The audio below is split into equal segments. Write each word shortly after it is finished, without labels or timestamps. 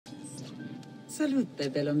Salute,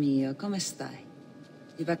 bello mio. Come stai?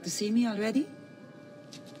 You back to see me already?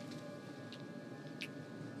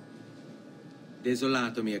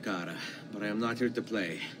 Desolato, mia cara, but I am not here to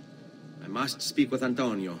play. I must speak with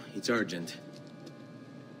Antonio. It's urgent.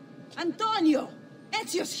 Antonio!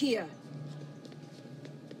 Ezio's here!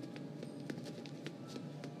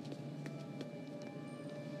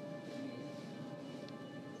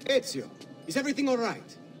 Ezio, is everything all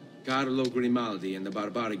right? Carlo, Grimaldi, and the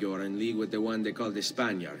Barbarigo are in league with the one they call the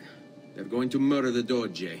Spaniard. They're going to murder the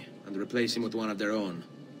Doge and replace him with one of their own.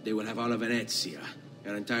 They will have all of Venezia,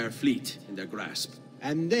 their entire fleet, in their grasp.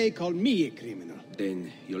 And they call me a criminal.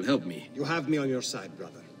 Then you'll help me. You have me on your side,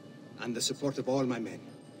 brother. And the support of all my men.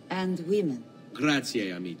 And women.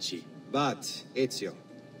 Grazie, amici. But, Ezio,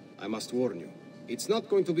 I must warn you, it's not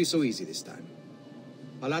going to be so easy this time.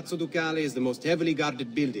 Palazzo Ducale is the most heavily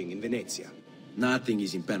guarded building in Venezia. Nothing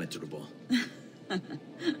is impenetrable.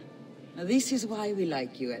 This is why we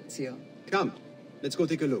like you, Ezio. Come, let's go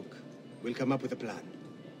take a look. We'll come up with a plan.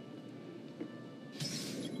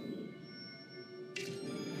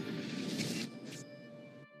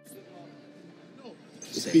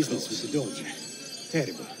 This business with the Doge.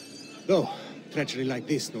 Terrible. Though, treachery like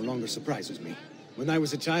this no longer surprises me. When I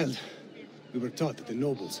was a child, we were taught that the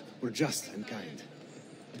nobles were just and kind.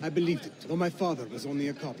 I believed it, though my father was only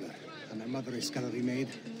a cobbler, and my mother a scullery maid.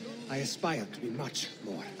 I aspired to be much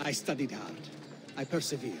more. I studied hard. I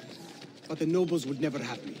persevered. But the nobles would never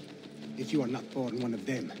have me. If you are not born one of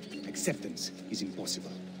them, acceptance is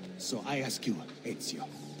impossible. So I ask you, Ezio,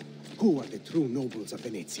 who are the true nobles of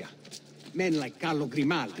Venezia? Men like Carlo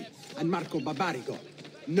Grimaldi and Marco Barbarigo?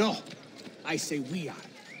 No! I say we are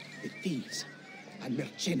the thieves and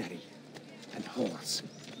mercenary and whores.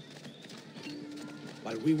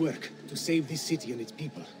 While we work to save this city and its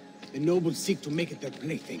people, the nobles seek to make it their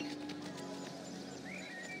plaything.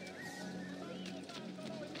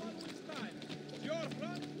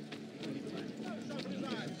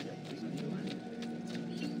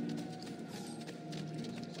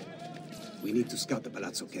 We need to scout the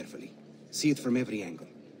palazzo carefully. See it from every angle.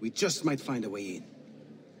 We just might find a way in.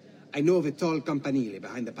 I know of a tall campanile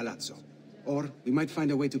behind the palazzo. Or we might find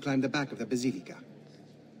a way to climb the back of the Basilica.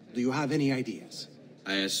 Do you have any ideas?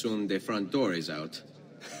 I assume the front door is out.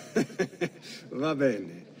 Va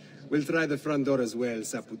bene. We'll try the front door as well,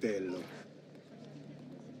 Saputello.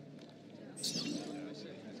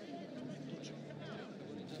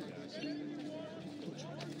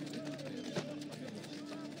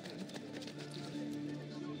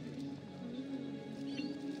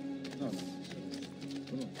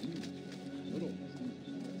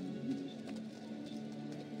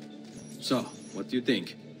 So, what do you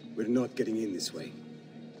think? We're not getting in this way.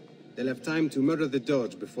 They'll have time to murder the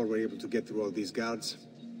Doge before we're able to get through all these guards.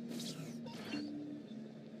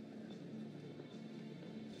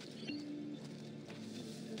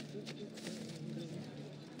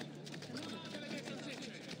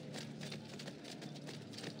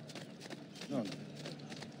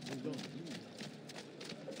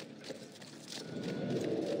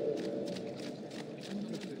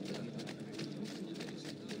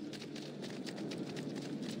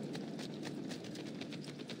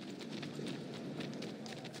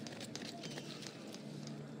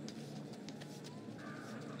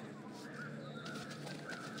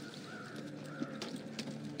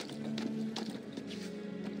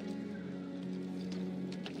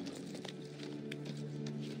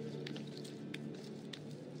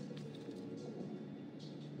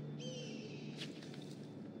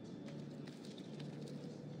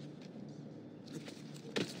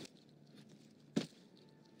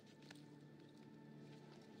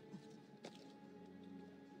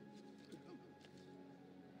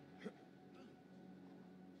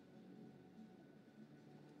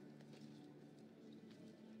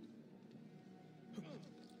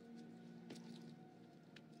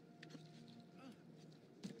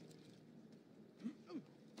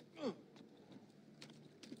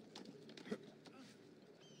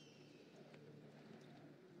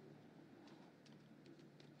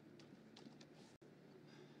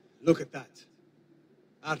 Look at that.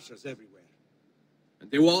 Archers everywhere.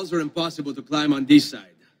 And the walls are impossible to climb on this side.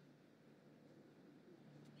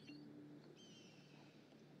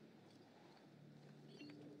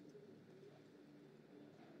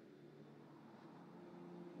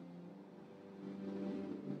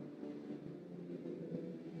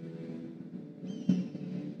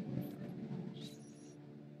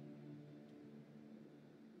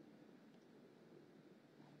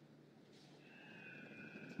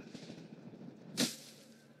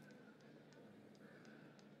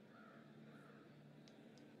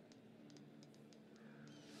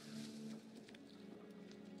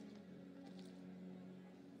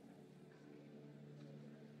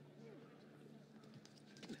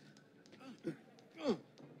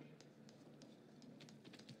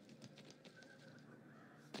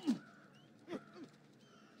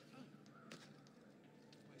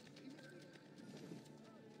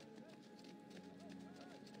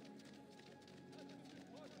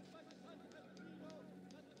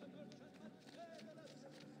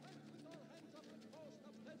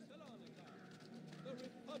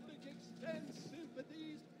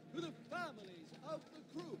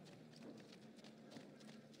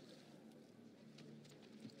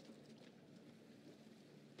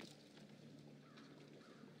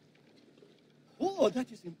 Oh,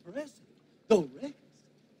 that is impressive. Don't Rex.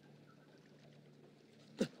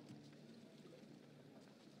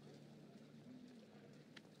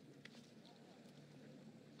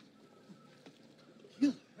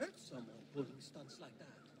 You'll hurt someone pulling stunts like that.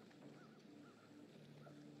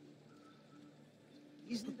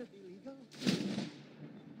 Isn't that illegal?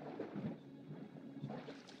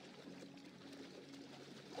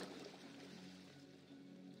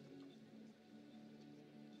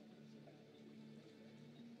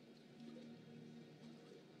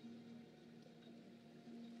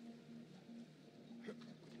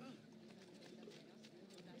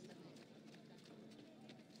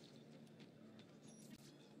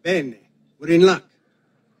 Bene, we're in luck.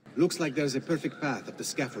 Looks like there's a perfect path up the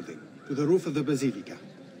scaffolding to the roof of the Basilica.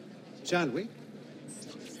 Shall we?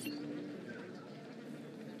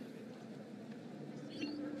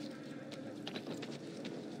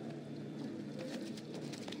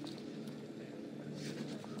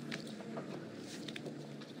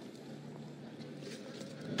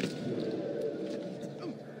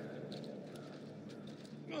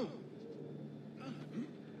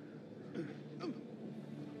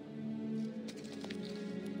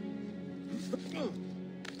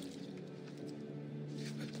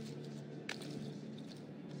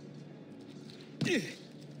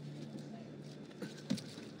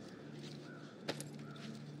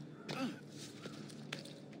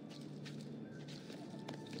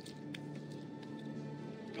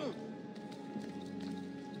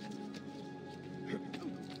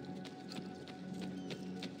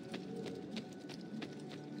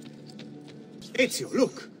 Ezio,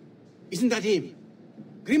 look! Isn't that him?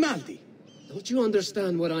 Grimaldi! Don't you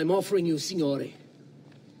understand what I'm offering you, Signore?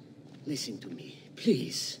 Listen to me,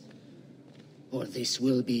 please. Or this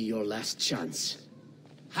will be your last chance.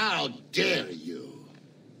 How dare you?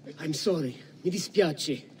 I'm sorry. Mi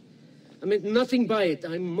dispiace. I meant nothing by it.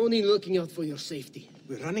 I'm only looking out for your safety.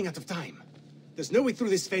 We're running out of time. There's no way through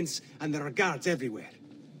this fence, and there are guards everywhere.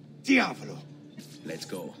 Diavolo! Let's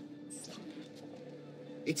go.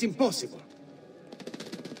 It's impossible.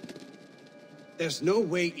 There's no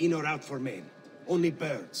way in or out for men. Only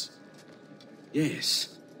birds.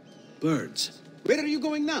 Yes. Birds. Where are you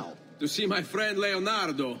going now? To see my friend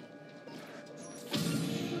Leonardo.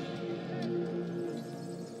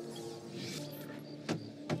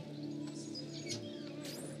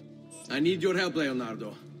 I need your help,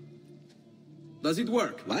 Leonardo. Does it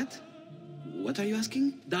work? What? What are you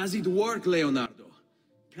asking? Does it work, Leonardo?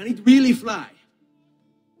 Can it really fly?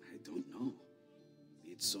 I don't know.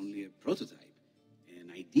 It's only a prototype.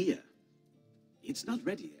 An idea. It's not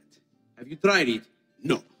ready yet. Have you tried it?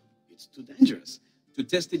 No. It's too dangerous. To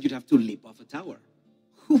test it, you'd have to leap off a tower.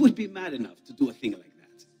 Who would be mad enough to do a thing like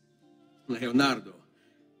that? Leonardo,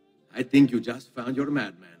 I think you just found your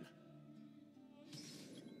madman.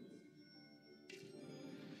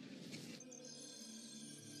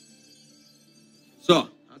 So,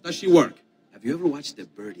 how does she work? Have you ever watched a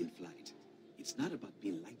bird in flight? It's not about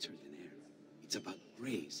being lighter than air. It's about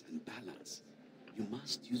grace and balance. You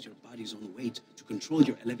must use your body's own weight to control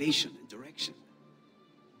your elevation and direction.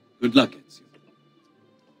 Good luck, Ezio.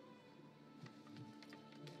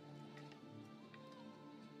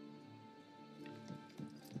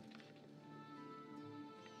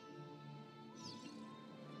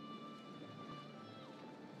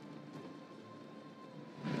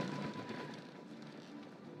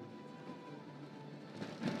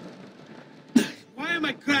 Why am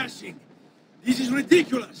I crashing? This is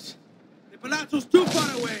ridiculous. The palazzo's too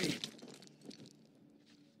far away.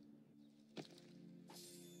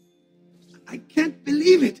 I can't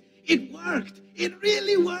believe it! It worked! It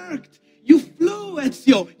really worked! You flew,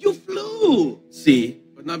 Ezio! You flew! See,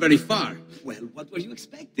 but not very far. Well, what were you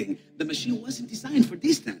expecting? The machine wasn't designed for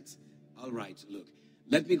distance. All right, look,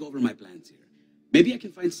 let me go over my plans here. Maybe I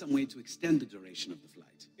can find some way to extend the duration of the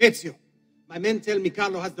flight. Ezio, my men tell me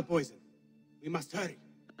Carlo has the poison. We must hurry.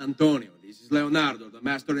 Antonio, this is Leonardo, the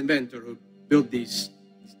master inventor who built these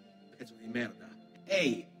pezzo di merda.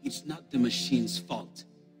 Hey, it's not the machine's fault.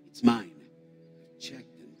 It's mine. I've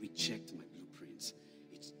checked and rechecked my blueprints.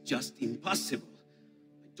 It's just impossible.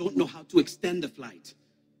 I don't know how to extend the flight.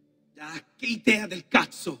 Ah, che idea del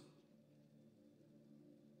cazzo!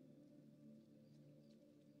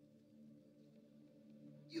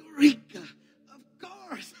 Eureka! Of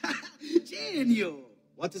course! Genio!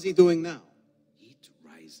 What is he doing now? Heat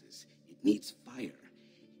rises. It needs fire.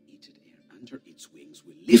 Heated air under its wings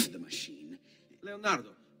will lift the machine. Leonardo,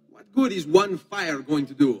 what good is one fire going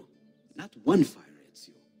to do? Not one fire,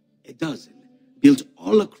 Ezio. A dozen, built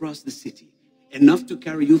all across the city. Enough to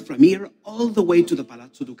carry you from here all the way to the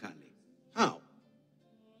Palazzo Ducale. How?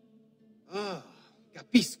 Ah,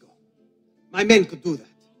 Pisco. My men could do that,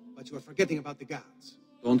 but you are forgetting about the guards.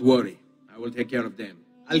 Don't worry. I will take care of them.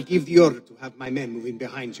 I'll give the order to have my men move in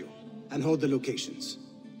behind you and hold the locations.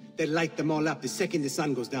 They'll light them all up the second the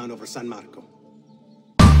sun goes down over San Marco.